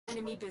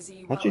Enemy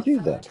busy. How'd you do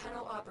that?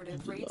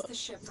 Operative raids the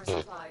ship for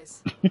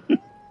supplies.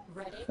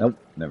 Ready? Nope,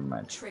 never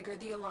mind. Trigger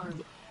the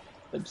alarm.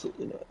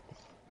 Absolutely not.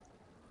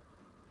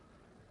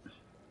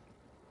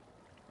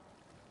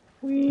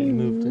 Wee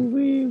moved in.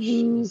 wee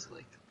Jeez,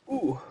 like,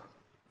 ooh.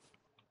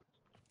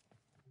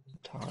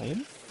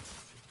 Time?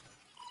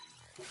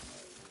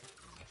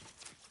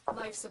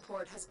 Life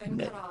support has been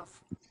cut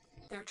off.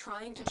 They're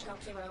trying to choke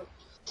you out.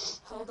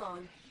 Hold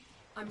on.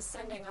 I'm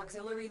sending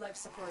auxiliary life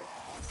support.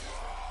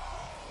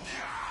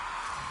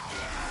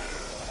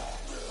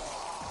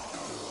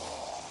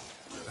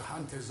 The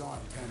hunt is on,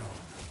 Tenno.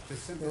 The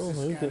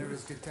synthesis scanner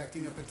is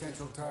detecting a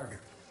potential target.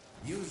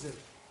 Use it.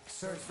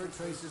 Search for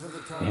traces of the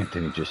target.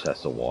 Anthony just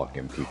has to walk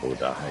and people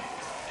die.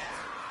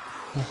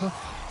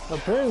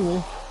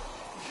 Apparently.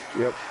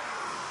 Yep.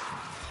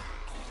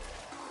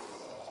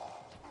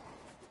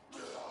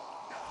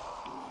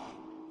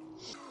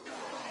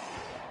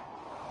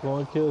 If you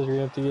want kills, you're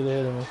gonna have to get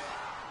ahead of me.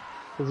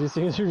 Cause these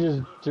things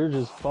are they're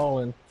just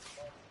falling.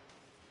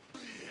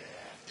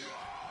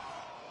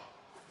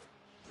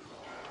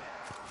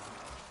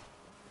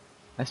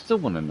 I still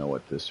want to know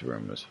what this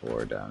room is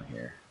for down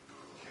here.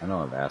 I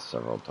know I've asked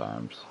several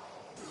times.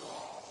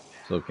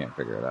 Still can't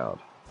figure it out.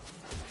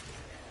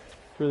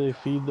 Where they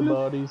feed the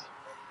bodies.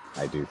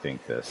 I do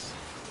think this.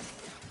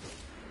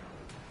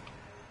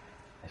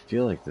 I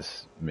feel like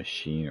this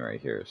machine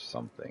right here is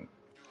something.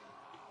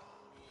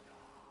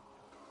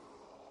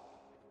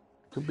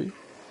 Could be.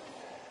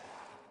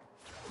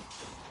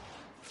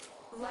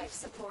 Life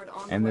support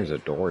on And the there's way. a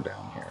door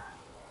down here.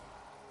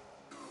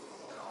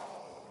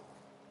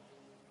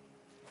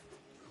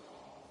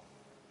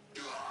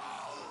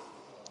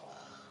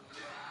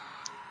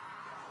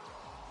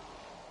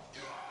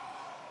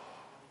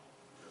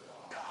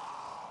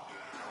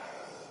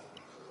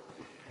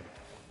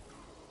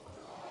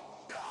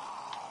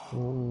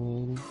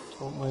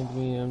 Don't mind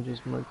me, I'm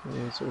just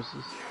marking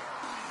resources.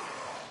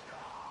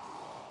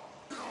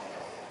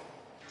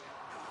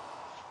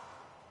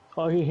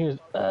 All you hear is,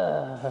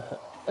 I've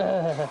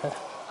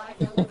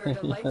delivered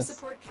a life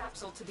support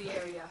capsule to the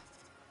area.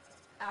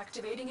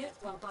 Activating it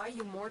will buy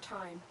you more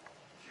time.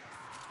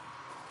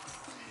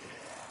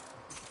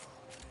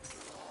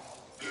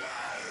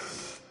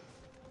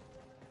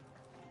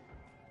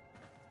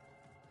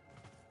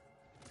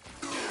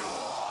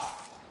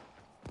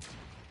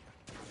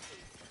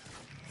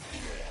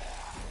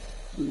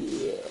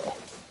 Yeah.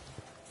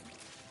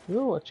 We're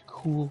gonna watch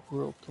Cool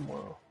World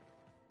tomorrow.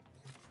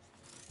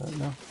 I don't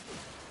know.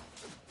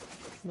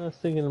 I was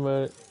thinking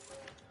about it.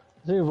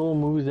 I think of old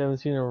movies I haven't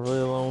seen in a really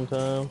long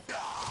time.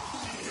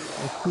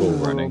 And Cool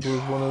World Running.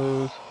 was one of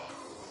those.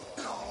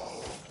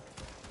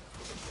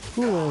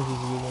 Cool Runnings is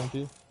a good one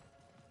too.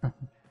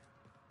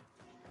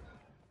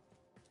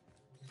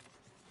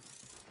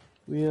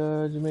 We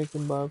are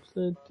Jamaican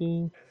bobsled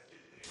team.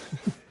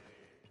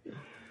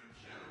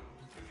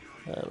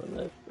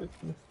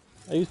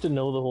 I used to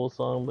know the whole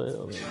song, but I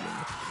don't remember.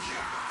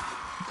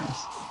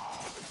 Nice.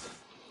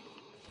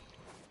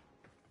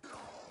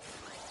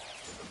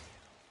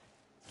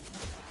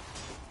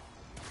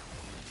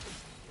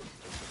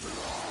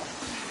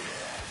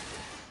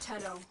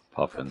 Tenno.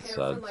 Puffin Prepare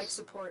for life suds.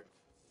 support.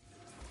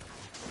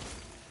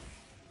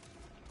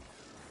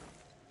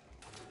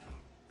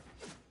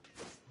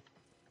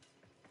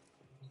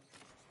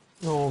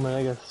 Oh man,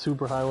 I got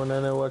super high one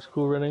night I watched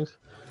Cool Runnings.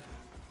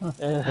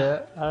 And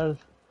Yeah.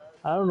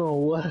 I don't know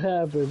what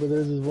happened, but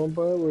there's this one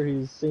part where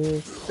he's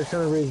singing, they're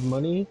trying to raise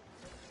money,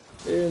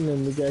 and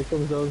then the guy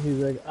comes out and he's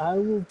like, I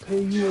will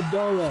pay you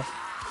 $1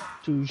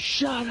 to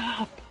shut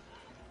up!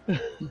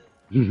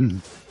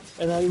 And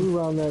I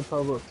rewound that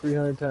part about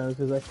 300 times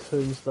because I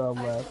couldn't stop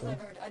I've laughing.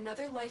 delivered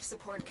another life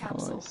support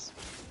capsule. Nice.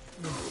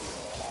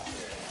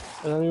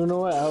 I don't even know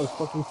why, I was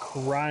fucking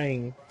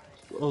crying.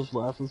 I was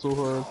laughing so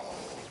hard.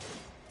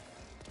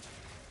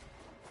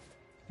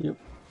 Yep.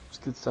 It's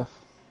good stuff.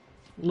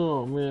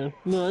 No, man.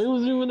 No, it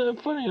wasn't even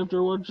that funny after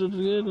I watched it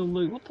again. I'm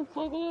like, what the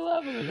fuck was I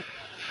laughing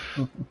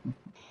at?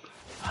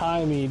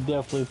 Jaime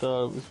definitely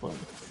thought it was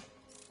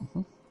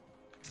funny.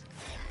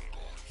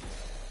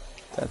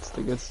 That's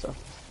the good stuff.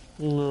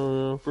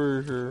 No,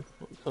 for sure.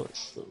 Oh,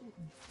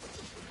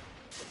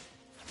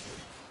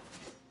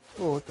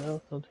 what the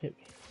hell? Don't hit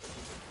me.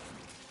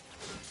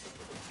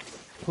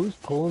 Who's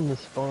pulling the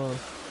spawn?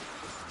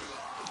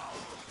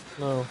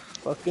 No,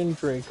 fucking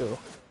Draco.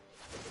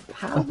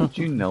 How did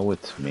you know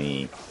it's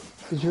me?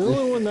 Cause you're the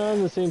only one not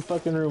in the same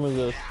fucking room as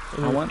us.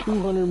 And you're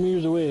 200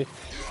 meters away.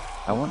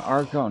 I went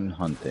Argon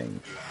hunting.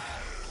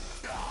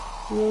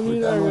 You don't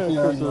need Argon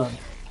crystals.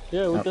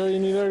 Yeah, what the hell you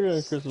need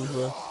Argon crystals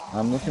for?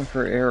 I'm looking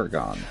for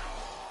Aragon.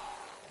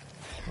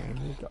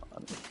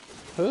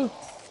 Who?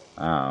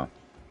 Oh.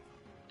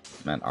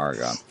 Meant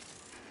Argon.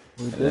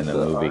 We And did then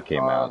a movie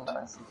came out.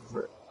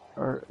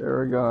 Our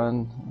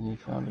Aragon, and you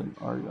found an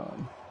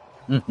Argon.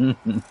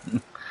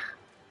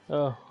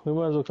 Oh, we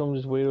might as well come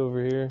just wait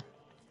over here.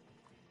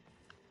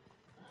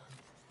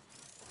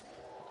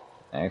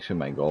 Actually,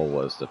 my goal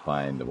was to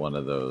find one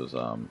of those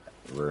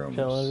rooms.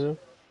 Challenge room?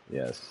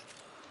 Yes.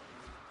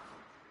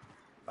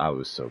 I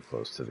was so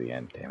close to the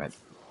end, damn it.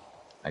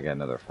 I got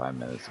another 5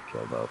 minutes to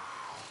kill though.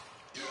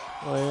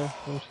 Oh yeah,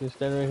 I'm just gonna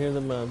stand right here,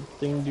 let my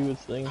thing do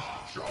its thing.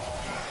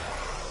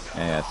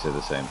 Yeah, I say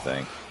the same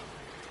thing.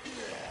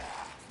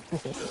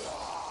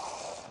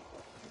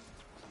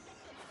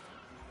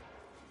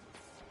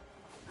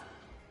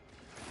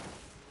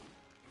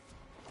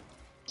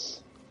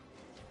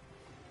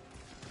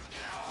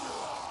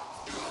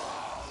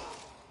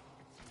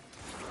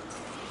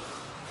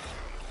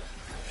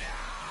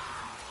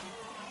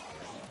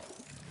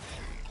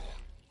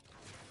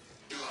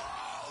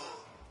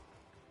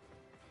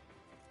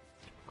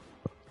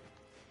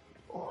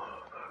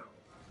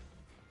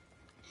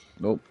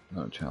 Nope,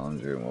 no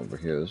challenge room over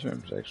here. This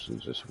room's actually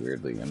just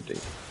weirdly empty.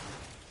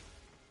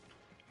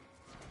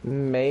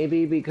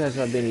 Maybe because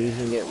I've been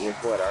using it with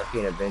what,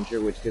 Arcane Avenger,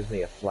 which gives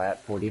me a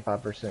flat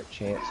 45%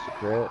 chance to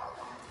crit.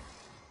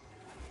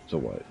 So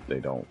what? They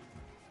don't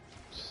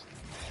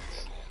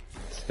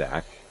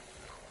stack?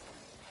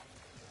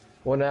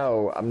 Well,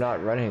 no, I'm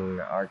not running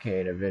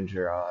Arcane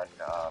Avenger on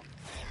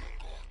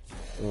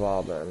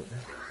Valden.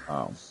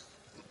 Oh.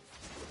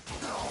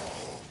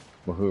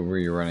 Well, who were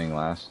you running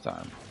last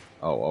time?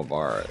 Oh,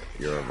 Avara.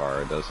 Your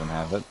Avara doesn't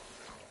have it?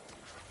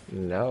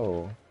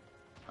 No.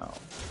 Oh.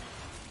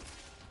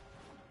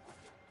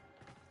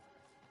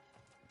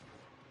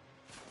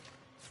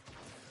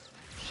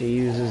 She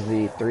uses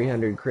the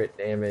 300 crit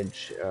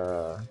damage,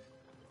 or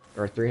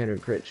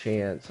 300 crit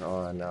chance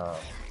on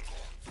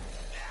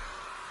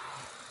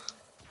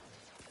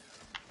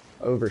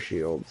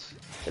overshields.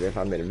 But if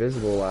I'm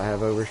invisible, I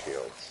have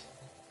overshields.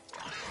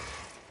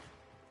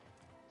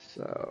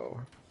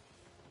 So...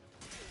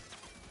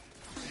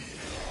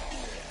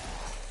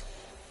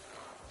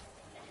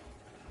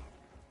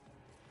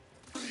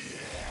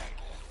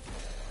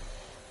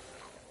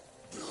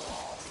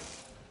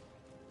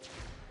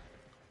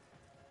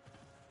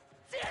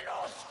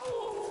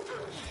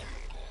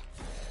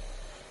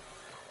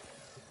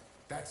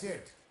 That's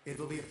it. It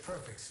will be a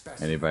perfect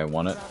specimen. Anybody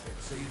want it? Drop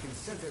it so you can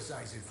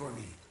synthesize it for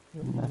me.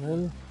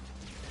 Man.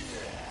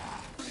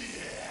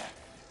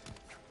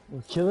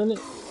 We're killing it.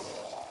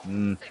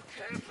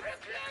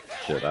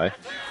 Should I?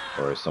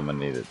 Or does someone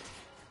need it?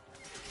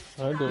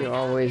 I do. You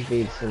always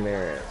need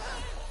Samaris.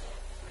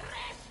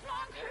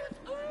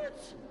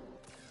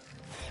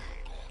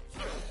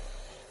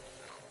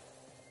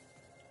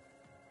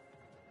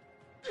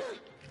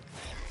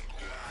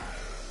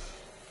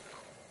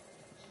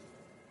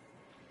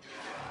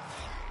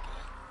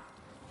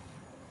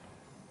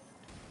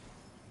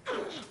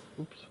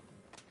 Oops.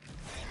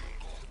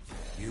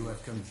 You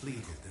have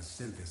completed the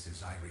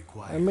synthesis I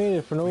require. I made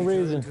it for no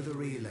reason. To the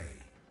relay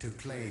to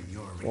claim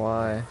your reward.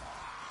 Why?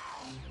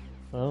 I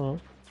don't know.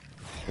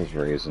 Those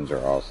raisins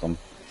are awesome.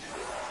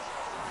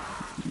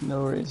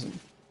 No reason.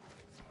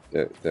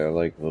 They're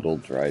like little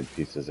dried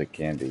pieces of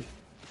candy.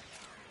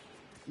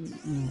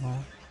 No.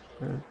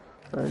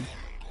 They're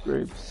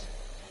grapes.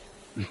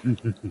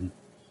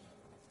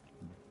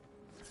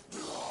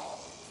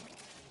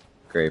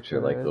 Grapes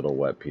are like Right. little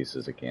wet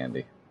pieces of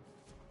candy.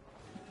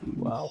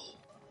 Wow.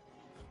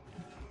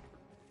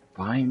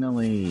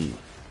 Finally!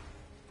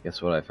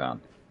 Guess what I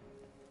found?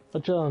 A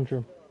challenge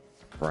room.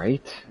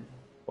 Right?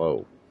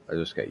 Whoa. I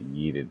just got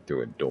yeeted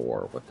through a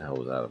door. What the hell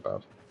was that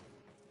about?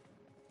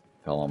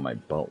 Fell on my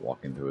butt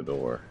walking through a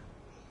door.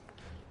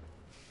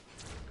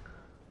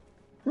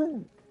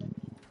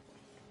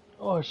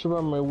 Oh, I should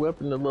have my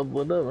weapon to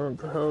level it up. I don't know what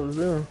the hell I was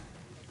doing.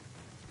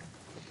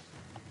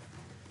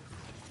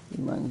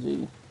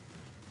 Manji.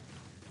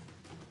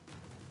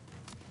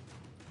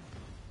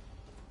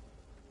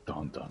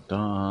 Dun dun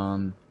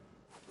dun.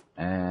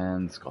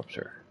 And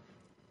sculpture.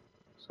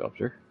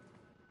 Sculpture?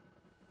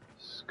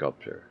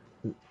 Sculpture.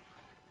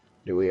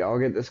 Do we all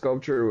get the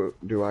sculpture, or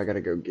do I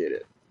gotta go get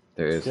it?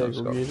 There is Yeah, no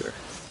go get it. sculpture.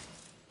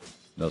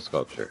 No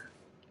sculpture.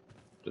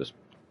 Just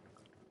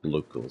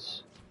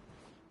blucals.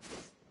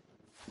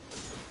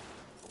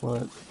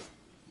 What?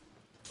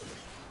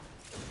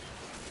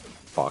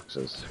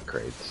 Boxes,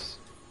 crates,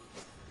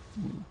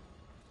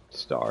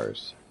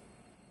 stars.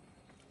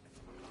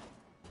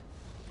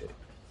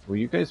 Will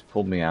you guys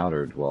pull me out,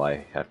 or will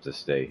I have to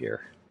stay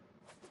here?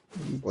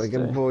 We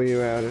can pull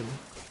you out.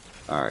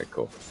 Alright,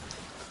 cool.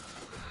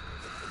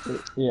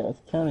 Yeah,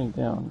 it's counting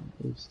down.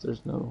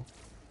 There's no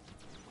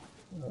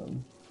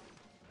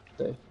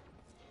stay.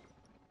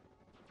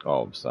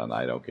 All of a sudden,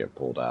 I don't get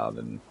pulled out,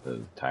 and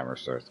the timer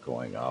starts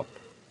going up.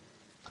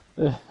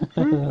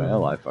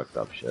 Well, I fucked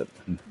up shit.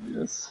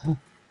 Yes.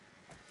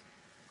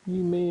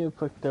 You may have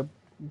fucked up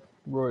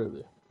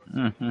royally.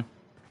 Mm-hmm.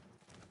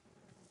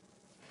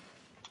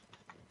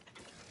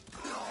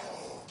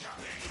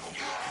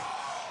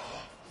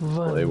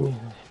 Play with-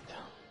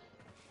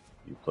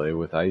 You play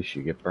with ice,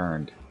 you get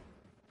burned.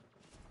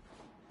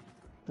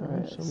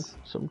 Nice.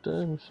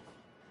 Sometimes.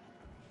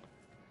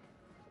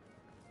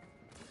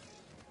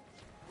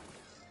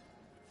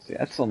 See,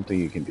 that's something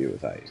you can do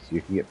with ice.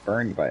 You can get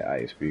burned by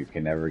ice, but you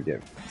can never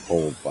get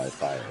pulled by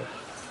fire.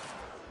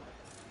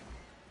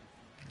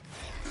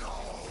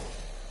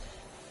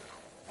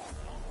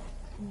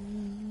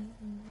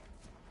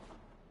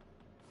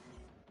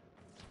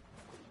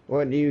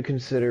 What do you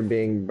consider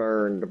being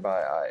burned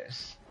by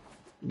ice?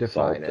 Salt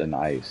Define it. and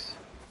ice.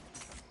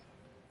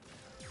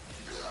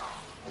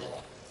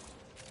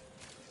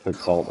 Put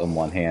salt in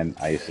one hand,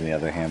 ice in the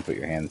other hand, put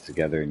your hands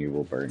together and you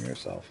will burn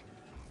yourself.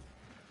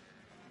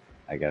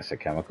 I guess a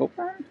chemical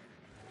burn?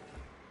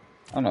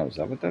 I don't know, is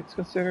that what that's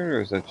considered,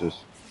 or is that just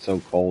so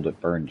cold it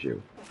burns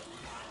you?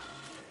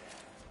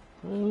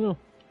 I don't know.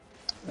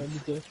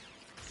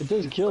 It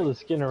does kill the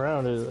skin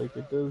around it, like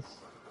it does.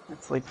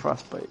 It's like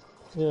frostbite.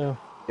 Yeah.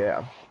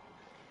 Yeah.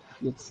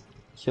 It's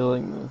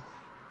killing the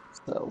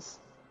cells.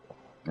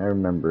 I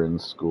remember in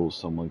school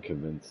someone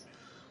convinced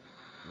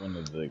one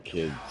of the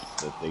kids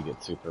that they get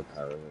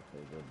superpower if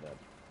they did that.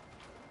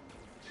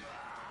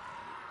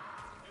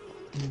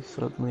 You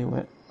suddenly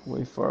went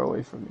way far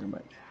away from your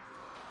mic.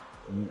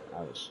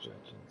 I was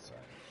stretching inside.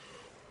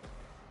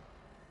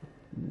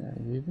 Now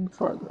you're even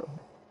farther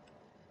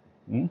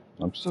away.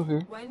 I'm still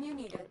here. When you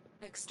need it,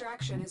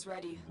 extraction is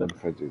ready. What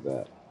if I do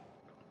that?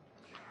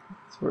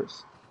 It's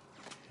worse.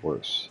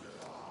 Worse.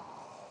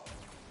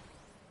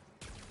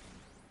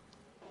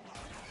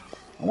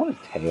 I want a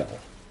tail.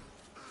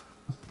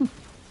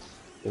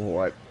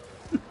 What?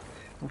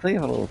 I'm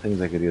thinking of little things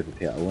I could do with the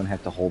tail. I wouldn't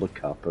have to hold a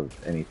cup of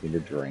anything to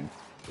drink.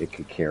 It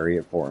could carry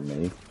it for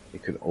me.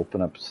 It could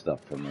open up stuff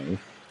for me.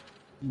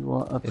 You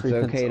want a It's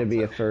okay to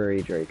be a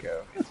furry,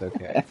 Draco. It's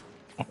okay.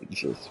 I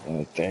just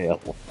want a tail.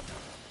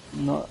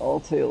 Not all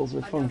tails are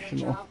Another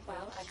functional. job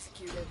well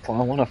executed.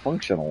 Well, I want a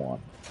functional one.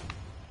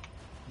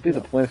 It'd be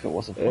the point if it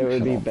wasn't It functional.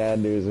 would be bad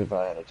news if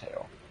I had a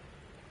tail.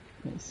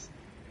 Yes.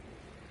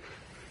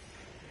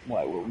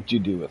 Why? What would you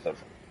do with it?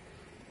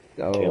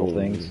 Oh, Tail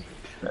things?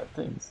 Bad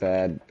things.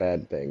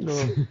 Bad things.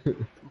 No.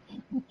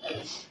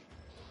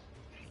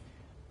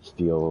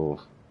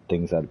 Steal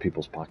things out of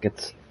people's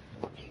pockets?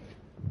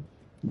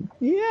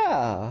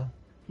 Yeah.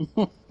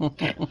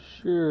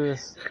 Sure.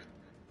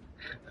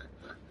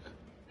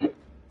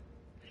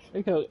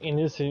 Look how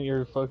innocent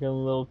your fucking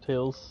little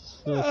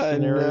tails I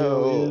scenario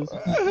know. is.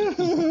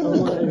 I'm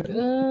like,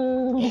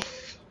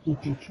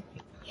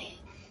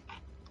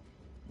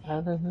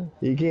 I don't know.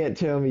 You can't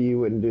tell me you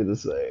wouldn't do the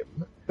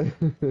same.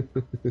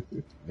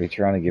 Are you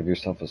trying to give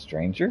yourself a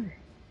stranger?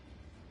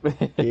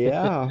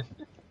 Yeah.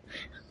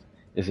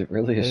 Is it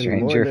really a In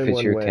stranger more if than it's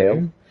one your way.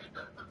 tail?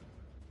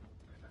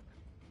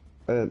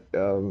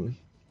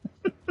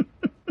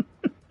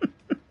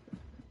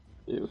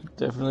 It would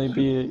definitely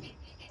be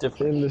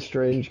different. In the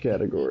strange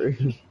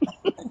category.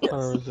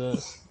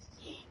 100%.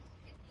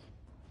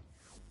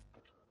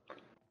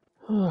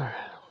 Alright.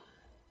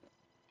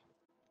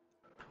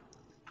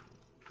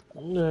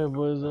 Alright,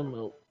 boys, I'm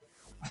out.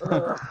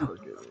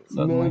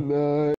 Suddenly. Night-night.